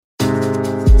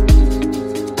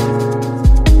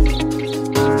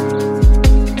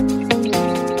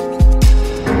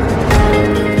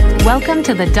Welcome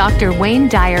to the Dr. Wayne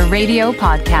Dyer Radio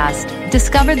Podcast.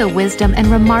 Discover the wisdom and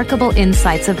remarkable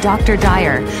insights of Dr.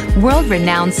 Dyer,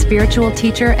 world-renowned spiritual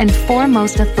teacher and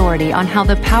foremost authority on how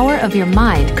the power of your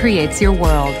mind creates your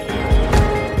world.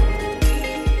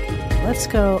 Let's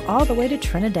go all the way to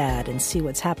Trinidad and see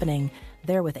what's happening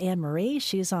there with Anne Marie.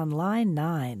 She's on line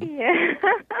 9. Yeah.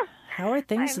 How are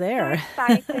things I'm there?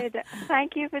 So excited.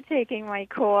 Thank you for taking my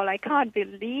call. I can't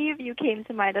believe you came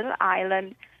to my little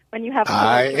island when you have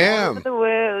I all am. over the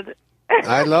world.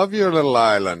 I love your little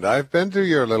island. I've been to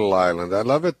your little island. I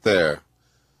love it there.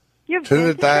 You've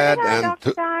Trinidad been to Trinidad, and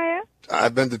Dr. Dyer?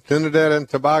 I've been to Trinidad and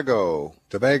Tobago.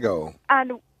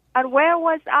 And where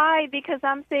was I? Because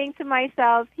I'm saying to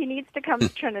myself, he needs to come to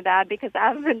Trinidad because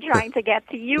I've been trying to get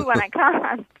to you and I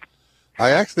can't.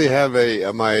 I actually have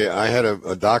I had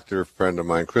a doctor friend of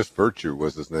mine, Chris Virtue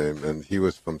was his name, and he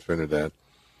was from Trinidad.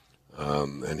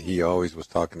 And he always was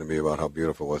talking to me about how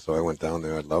beautiful it was. So I went down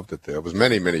there. I loved it there. It was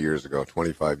many, many years ago,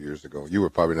 25 years ago. You were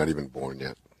probably not even born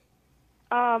yet.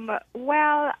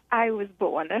 Well, I was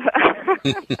born.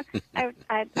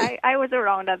 I was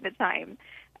around at the time.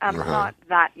 I'm not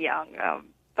that young,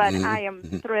 but I am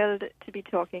thrilled to be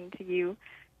talking to you.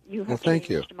 You have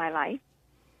changed my life.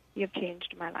 You have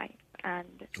changed my life,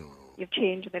 and you've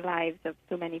changed the lives of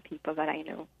so many people that I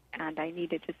know. And I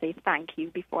needed to say thank you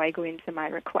before I go into my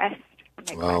request.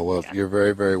 Well, you're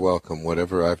very, very welcome.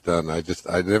 Whatever I've done, I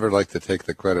never like to take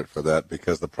the credit for that,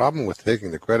 because the problem with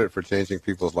taking the credit for changing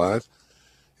people's lives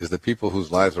is the people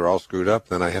whose lives are all screwed up,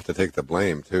 then I have to take the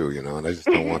blame too, and I just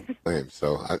don't want the blame.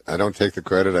 So I don't take the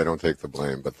credit, I don't take the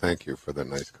blame, but thank you for the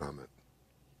nice comment.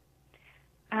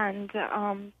 And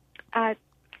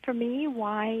for me,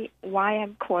 why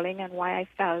I'm calling and why I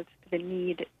felt the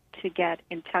need to get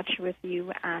in touch with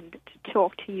you and to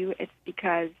talk to you is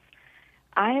because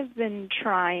I have been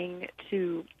trying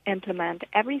to implement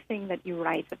everything that you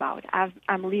write about.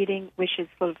 I'm reading Wishes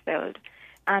Fulfilled,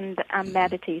 and I'm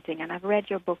meditating, and I've read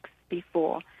your books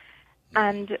before,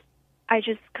 and I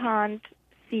just can't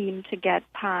seem to get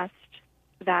past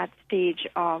that stage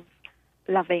of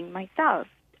loving myself.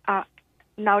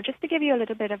 Now, just to give you a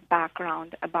little bit of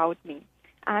background about me,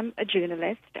 I'm a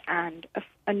journalist and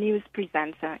a news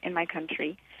presenter in my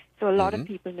country, so a lot of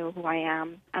people know who I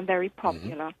am. I'm very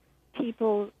popular.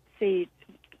 People say,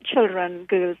 children,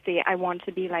 girls say, I want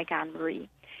to be like Anne Marie.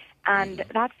 And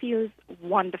that feels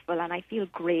wonderful, and I feel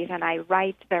great, and I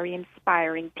write very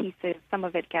inspiring pieces. Some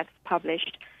of it gets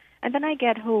published. And then I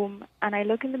get home, and I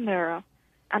look in the mirror,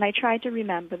 and I try to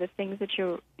remember the things that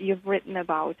you've written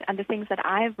about and the things that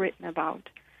I've written about.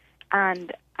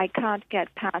 And I can't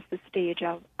get past the stage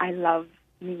of I love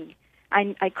me.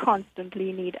 I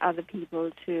constantly need other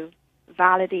people to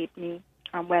validate me,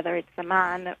 whether it's a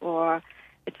man or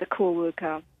it's a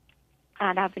coworker.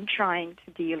 And I've been trying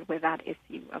to deal with that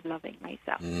issue of loving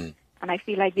myself. And I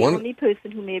feel like the only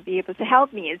person who may be able to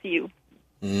help me is you.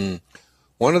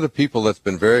 One of the people that's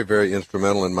been very, very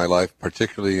instrumental in my life,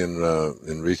 particularly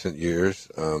in recent years,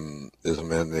 is a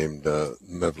man named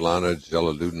Mevlana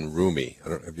Jalaluddin Rumi. I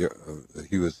don't know,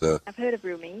 he was. I've heard of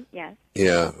Rumi, yes.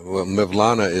 Yeah, well,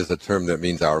 Mevlana is a term that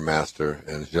means our master,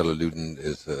 and Jalaluddin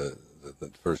is the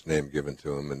first name given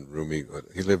to him. And Rumi,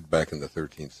 he lived back in the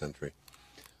 13th century.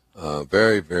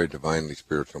 Very, very divinely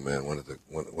spiritual man. One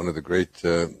of the great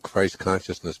Christ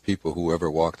consciousness people who ever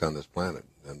walked on this planet,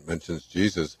 and mentions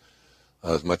Jesus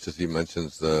as much as he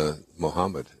mentions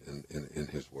Muhammad in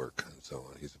his work and so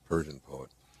on. He's a Persian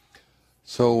poet.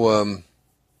 So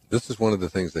this is one of the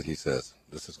things that he says.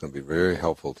 This is going to be very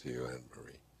helpful to you, Anne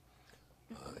Marie.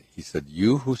 He said,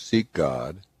 "You who seek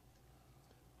God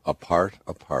apart,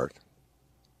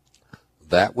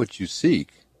 that which you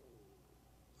seek,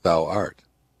 thou art.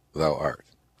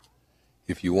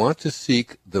 If you want to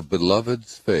seek the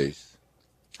beloved's face,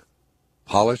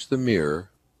 polish the mirror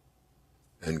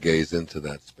and gaze into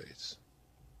that space."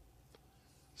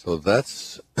 So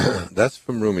that's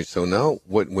from Rumi. So now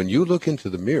when you look into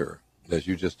the mirror, as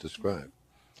you just described,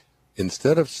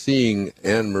 instead of seeing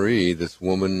Anne Marie, this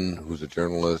woman who's a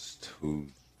journalist,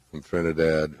 who's from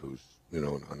Trinidad, who's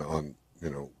on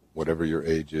whatever your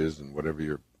age is and whatever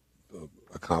your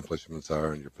accomplishments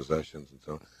are and your possessions and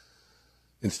so on,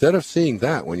 instead of seeing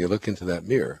that, when you look into that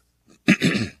mirror,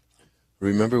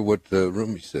 remember what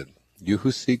Rumi said. You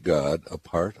who seek God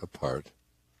apart,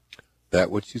 that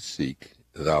which you seek,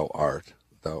 thou art.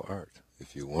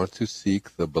 If you want to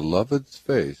seek the beloved's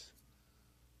face,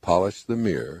 polish the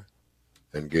mirror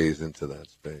and gaze into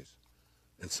that space.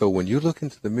 And so when you look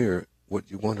into the mirror, what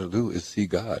you want to do is see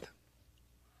God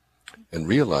and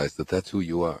realize that that's who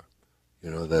you are.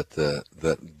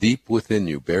 That deep within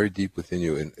you, buried deep within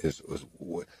you,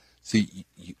 See,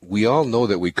 we all know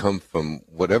that we come from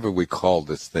whatever we call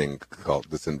this thing, called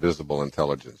this invisible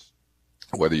intelligence,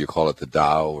 whether you call it the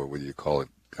Tao or whether you call it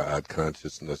God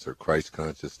consciousness or Christ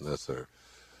consciousness or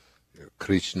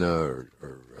Krishna or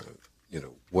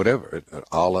whatever,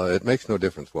 Allah. It makes no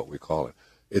difference what we call it.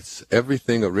 It's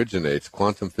everything originates.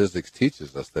 Quantum physics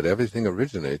teaches us that everything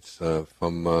originates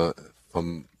from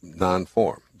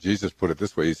non-form. Jesus put it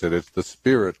this way. He said, it's the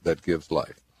spirit that gives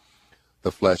life.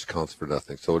 The flesh counts for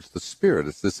nothing. So it's the spirit.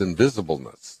 It's this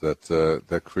invisibleness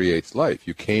that creates life.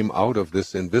 You came out of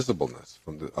this invisibleness,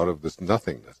 out of this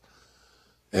nothingness.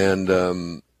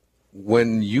 And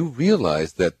when you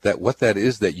realize that what that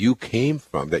is that you came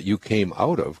from, that you came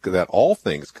out of, that all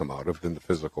things come out of in the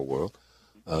physical world,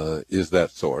 is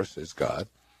that source, is God,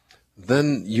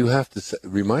 then you have to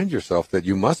remind yourself that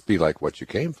you must be like what you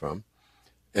came from.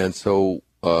 And so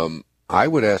I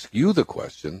would ask you the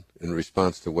question, in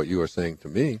response to what you are saying to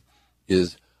me,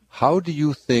 is how do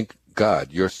you think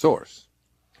God, your source,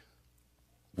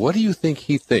 what do you think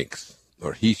he thinks,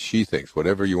 or she thinks,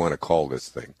 whatever you want to call this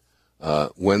thing,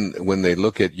 when they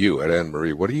look at you, at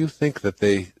Anne-Marie, what do you think that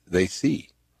they see?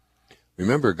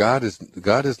 Remember, God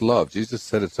is love. Jesus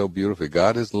said it so beautifully.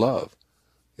 God is love.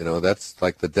 That's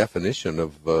like the definition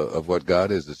of what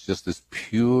God is. It's just this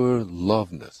pure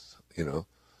loveness,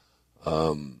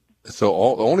 So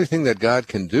the only thing that God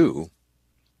can do,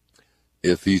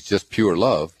 if he's just pure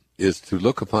love, is to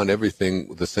look upon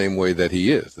everything the same way that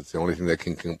he is. It's the only thing that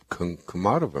can come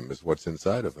out of him, is what's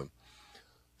inside of him.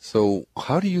 So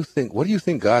what do you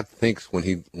think God thinks when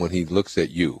he looks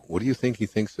at you? What do you think he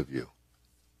thinks of you?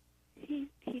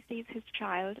 He sees his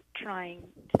child trying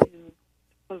to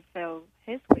fulfill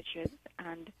his wishes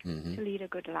and to lead a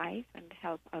good life and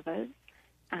help others.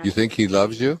 And you think he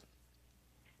loves you?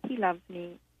 He loves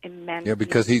me immensely. Yeah,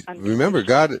 because remember,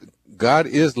 God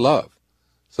is love.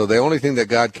 So the only thing that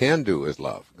God can do is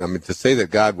love. I mean, to say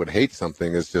that God would hate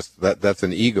something is just that's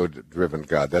an ego-driven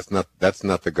God. That's not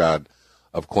the God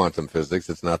of quantum physics.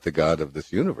 It's not the God of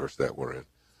this universe that we're in.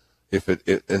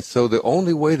 And so the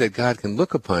only way that God can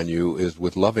look upon you is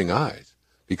with loving eyes,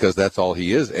 because that's all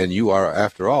he is, and you are,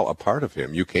 after all, a part of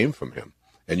him. You came from him,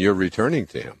 and you're returning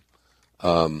to him.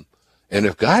 And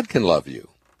if God can love you,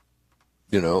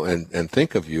 and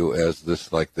think of you as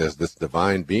this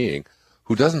divine being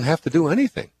who doesn't have to do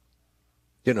anything,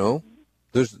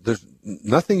 there's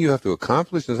nothing you have to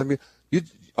accomplish.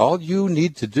 All you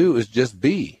need to do is just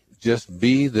be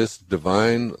this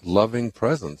divine, loving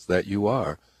presence that you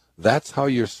are. That's how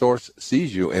your source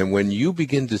sees you. And when you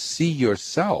begin to see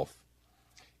yourself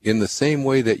in the same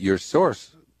way that your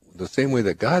source, the same way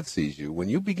that God sees you, when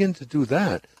you begin to do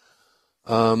that,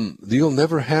 you'll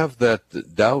never have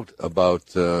that doubt about,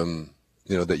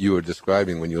 that you were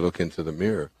describing when you look into the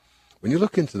mirror. When you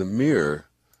look into the mirror,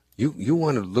 you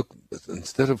want to look,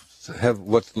 instead of have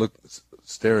what's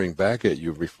staring back at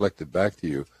you, reflected back to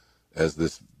you as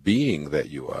this being that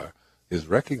you are, is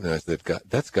recognize that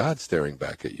that's God staring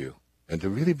back at you. And to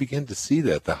really begin to see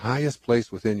that, the highest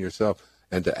place within yourself,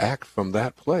 and to act from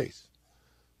that place.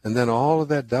 And then all of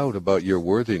that doubt about your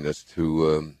worthiness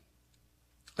to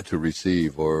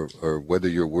receive, or whether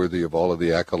you're worthy of all of the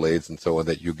accolades and so on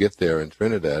that you get there in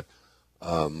Trinidad,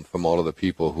 from all of the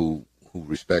people who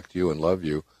respect you and love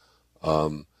you,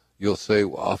 you'll say,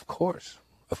 well, of course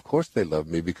they love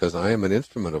me, because I am an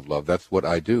instrument of love. That's what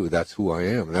I do. That's who I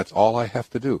am. And that's all I have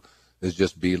to do, is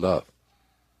just be love.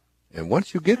 And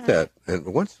once you get that, and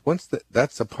once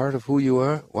that's a part of who you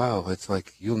are, wow, it's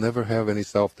like you'll never have any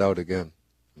self-doubt again.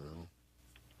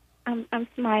 I'm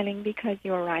smiling because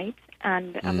you're right,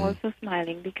 and I'm also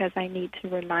smiling because I need to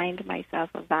remind myself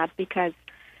of that, because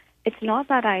it's not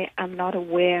that I am not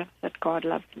aware that God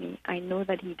loves me. I know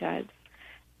that he does.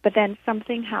 But then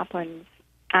something happens,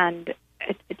 and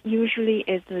it usually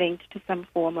is linked to some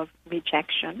form of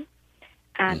rejection.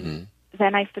 And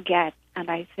then I forget, and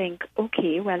I think,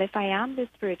 okay, well, if I am this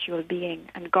spiritual being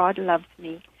and God loves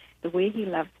me the way he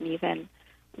loves me, then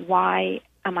why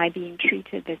am I being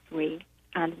treated this way?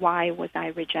 And why was I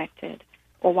rejected?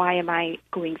 Or why am I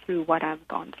going through what I've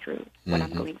gone through, what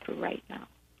I'm going through right now?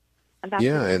 And that's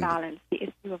the balance, the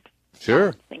issue of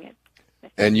balancing it.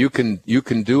 And you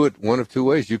can do it one of two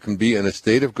ways. You can be in a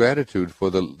state of gratitude for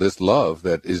this love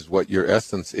that is what your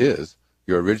essence is.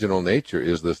 Your original nature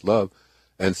is this love.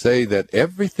 And say that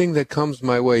everything that comes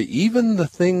my way, even the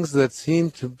things that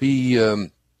seem to be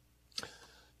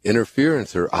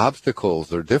interference or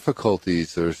obstacles or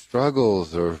difficulties or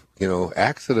struggles or,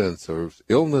 accidents or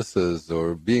illnesses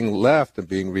or being left and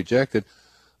being rejected,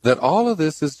 that all of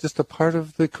this is just a part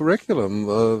of the curriculum,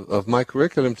 of my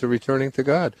curriculum to returning to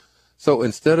God. So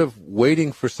instead of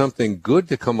waiting for something good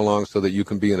to come along so that you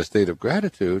can be in a state of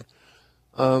gratitude,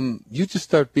 you just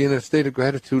start being in a state of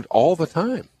gratitude all the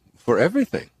time for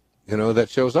everything, that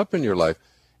shows up in your life,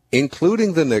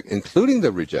 including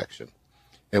the rejection.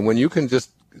 And when you can just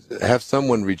have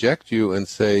someone reject you and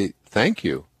say, thank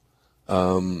you,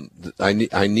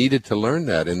 I needed to learn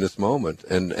that in this moment,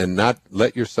 and not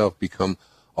let yourself become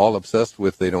all obsessed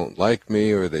with they don't like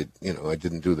me, or I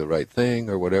didn't do the right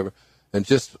thing or whatever, and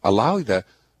just allow that.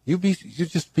 You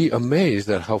just be amazed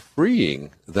at how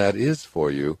freeing that is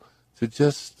for you to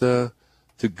just you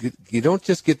don't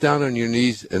just get down on your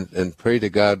knees and pray to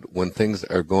God when things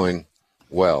are going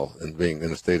well and being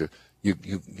in a state of you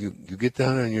get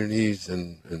down on your knees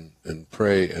and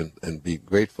pray and be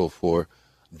grateful for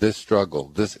this struggle,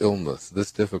 this illness,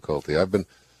 this difficulty. I've been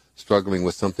struggling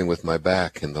with something with my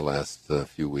back in the last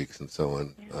few weeks and so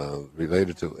on,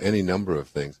 related to any number of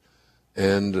things.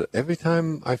 And every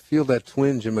time I feel that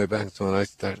twinge in my back and so on, I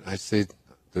say,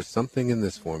 there's something in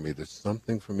this for me. There's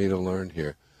something for me to learn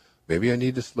here. Maybe I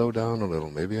need to slow down a little.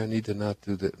 Maybe I need to not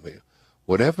do that.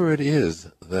 Whatever it is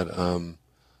that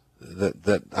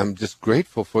that I'm just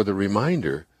grateful for the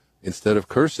reminder instead of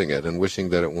cursing it and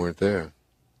wishing that it weren't there.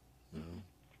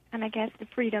 And I guess the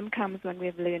freedom comes when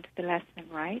we've learned the lesson,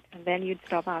 right? And then you'd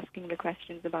stop asking the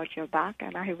questions about your back,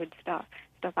 and I would stop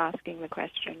asking the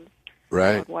questions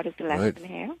about what is the lesson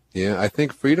here. Yeah, I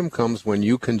think freedom comes when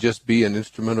you can just be an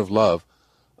instrument of love,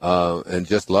 and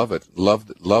just love it.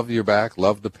 Love your back,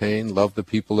 love the pain, love the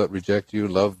people that reject you,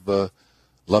 love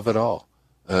it all.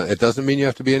 It doesn't mean you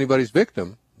have to be anybody's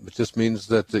victim. It just means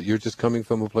that you're just coming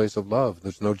from a place of love.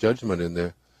 There's no judgment in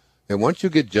there. And once you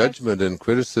get judgment and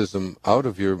criticism out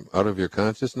of your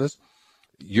consciousness,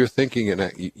 you're thinking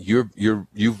and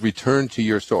you've returned to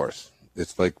your source.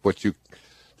 It's like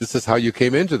this is how you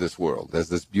came into this world, as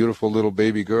this beautiful little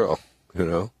baby girl,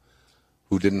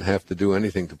 who didn't have to do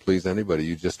anything to please anybody.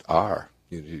 You just are.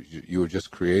 You were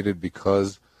just created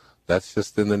because that's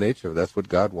just in the nature. That's what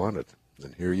God wanted,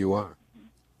 and here you are.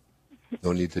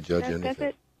 No need to judge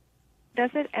anything.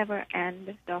 Does it ever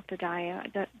end, Dr. Dyer?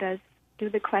 Do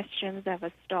the questions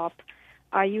ever stop?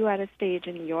 Are you at a stage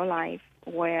in your life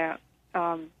where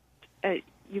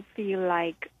you feel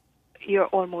like you're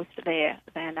almost there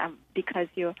then, because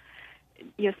you're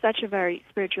such a very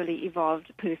spiritually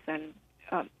evolved person?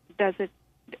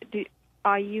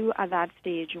 Are you at that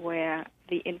stage where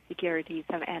the insecurities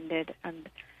have ended and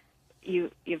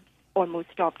you've almost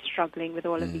stopped struggling with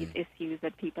all of these issues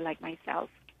that people like myself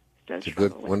still struggle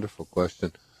with? It's a good, wonderful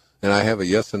question, and I have a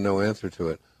yes and no answer to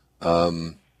it.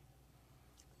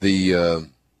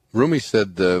 Rumi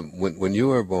said, when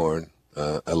you are born,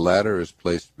 a ladder is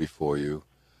placed before you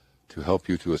to help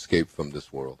you to escape from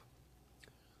this world.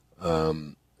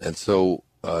 And so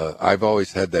I've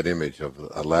always had that image of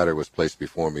a ladder was placed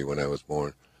before me when I was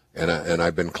born, and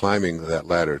I've been climbing that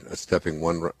ladder, stepping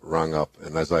one rung up.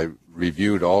 And as I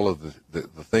reviewed all of the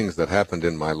things that happened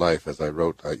in my life as I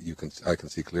wrote, I can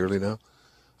see clearly now.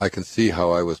 I can see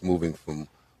how I was moving from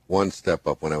one step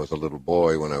up when I was a little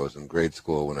boy, when I was in grade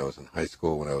school, when I was in high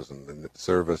school, when I was in the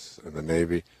service, in the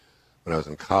Navy, when I was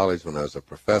in college, when I was a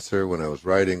professor, when I was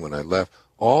writing, when I left.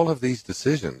 All of these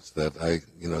decisions that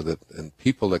and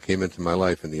people that came into my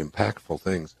life and the impactful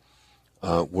things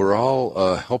were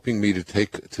all helping me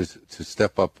to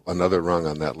step up another rung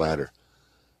on that ladder.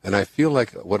 And I feel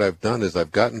like what I've done is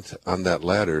I've gotten on that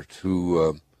ladder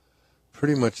to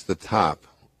pretty much the top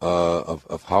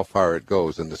of how far it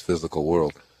goes in this physical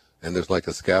world. And there's like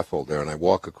a scaffold there, and I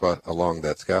walk along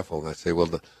that scaffold, and I say, well,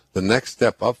 the next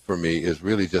step up for me is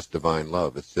really just divine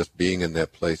love. It's just being in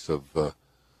that place of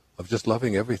just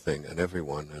loving everything and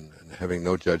everyone, and having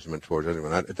no judgment towards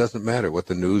anyone. It doesn't matter what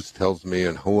the news tells me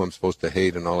and who I'm supposed to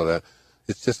hate and all of that.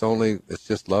 It's just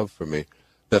love for me.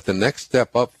 That the next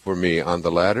step up for me on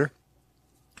the ladder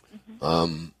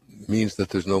means that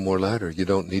there's no more ladder.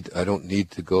 I don't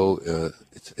need to go.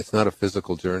 It's not a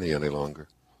physical journey any longer.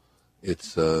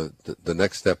 It's the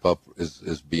next step up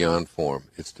is beyond form.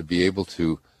 It's to be able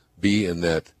to be in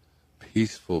that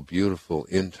peaceful, beautiful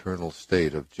internal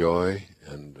state of joy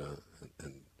and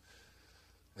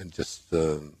just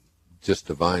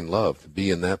divine love. To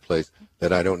be in that place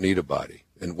that I don't need a body,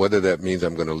 and whether that means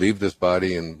I'm going to leave this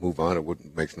body and move on,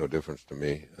 it makes no difference to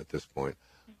me at this point.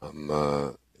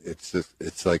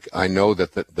 It's like I know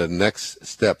that the next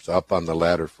steps up on the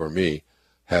ladder for me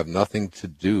have nothing to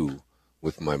do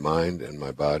with my mind and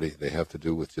my body. They have to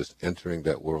do with just entering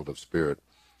that world of spirit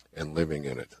and living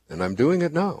in it. And I'm doing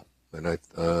it now. And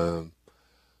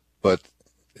but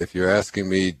if you're asking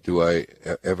me, do I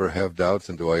ever have doubts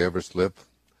and do I ever slip?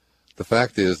 the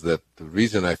fact is that the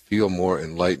reason I feel more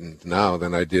enlightened now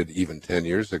than I did even 10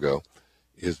 years ago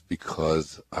is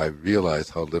because I realize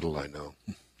how little I know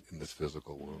in this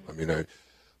physical world. I mean,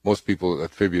 most people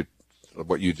attribute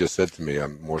what you just said to me.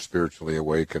 I'm more spiritually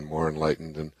awake and more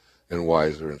enlightened and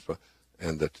wiser.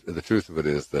 And the truth of it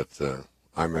is that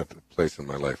I'm at the place in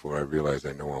my life where I realize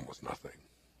I know almost nothing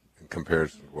in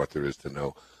comparison to what there is to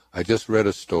know. I just read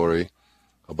a story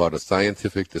about a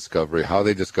scientific discovery. How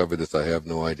they discovered this, I have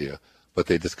no idea. But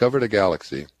they discovered a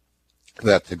galaxy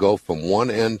that to go from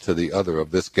one end to the other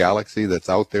of this galaxy that's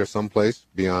out there someplace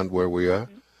beyond where we are,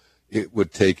 it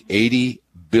would take 80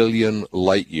 billion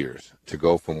light years to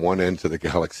go from one end to the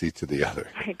galaxy to the other.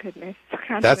 My goodness.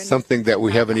 That's something that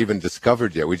we haven't even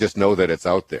discovered yet. We just know that it's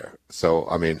out there. So,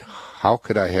 I mean, how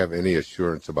could I have any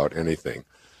assurance about anything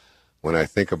when I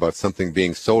think about something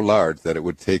being so large that it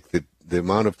would take the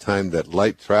amount of time that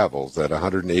light travels at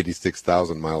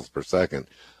 186,000 miles per second,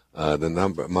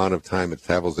 the amount of time it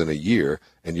travels in a year,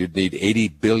 and you'd need 80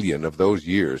 billion of those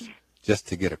years just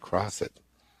to get across it.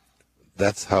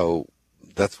 That's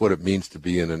what it means to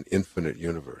be in an infinite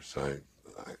universe.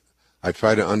 I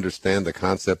try to understand the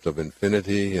concept of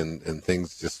infinity and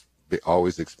things just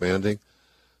always expanding.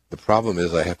 The problem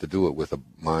is I have to do it with a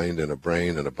mind and a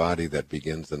brain and a body that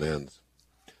begins and ends.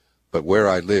 But where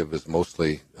I live is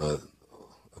mostly a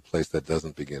place that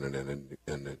doesn't begin and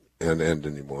end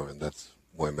anymore, and that's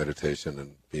why meditation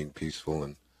and being peaceful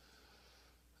and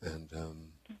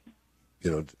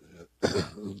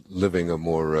living a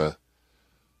more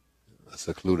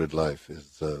secluded life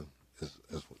is the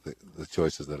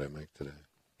choices that I make today.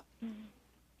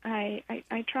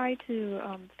 I try to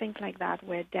think like that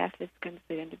where death is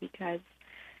concerned, because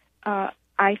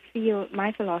I feel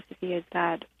my philosophy is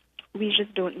that we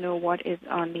just don't know what is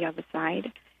on the other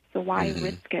side. So why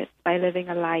risk it by living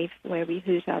a life where we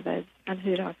hurt others and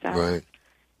hurt ourselves? Right.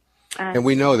 And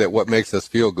we know that what makes us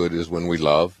feel good is when we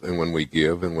love and when we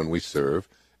give and when we serve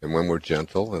and when we're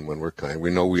gentle and when we're kind.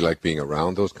 We know we like being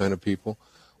around those kind of people.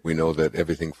 We know that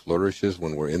everything flourishes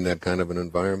when we're in that kind of an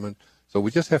environment. So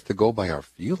we just have to go by our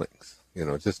feelings.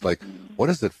 Just like, what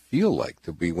does it feel like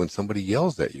to be when somebody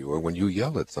yells at you or when you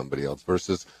yell at somebody else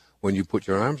versus when you put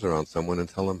your arms around someone and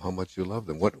tell them how much you love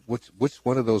them? Which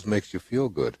one of those makes you feel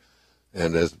good?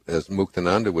 And as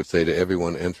Muktananda would say to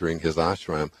everyone entering his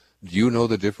ashram, do you know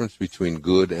the difference between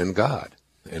good and God?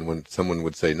 And when someone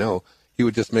would say no, he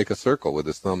would just make a circle with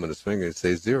his thumb and his finger and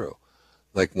say 0.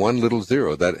 Like one little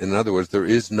 0. That, in other words, there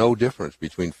is no difference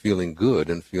between feeling good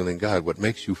and feeling God. What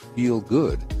makes you feel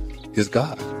good is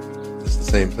God. It's the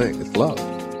same thing. It's love.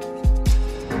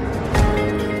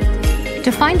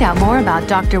 To find out more about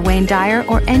Dr. Wayne Dyer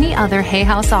or any other Hay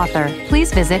House author,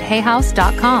 please visit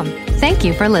hayhouse.com. Thank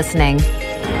you for listening.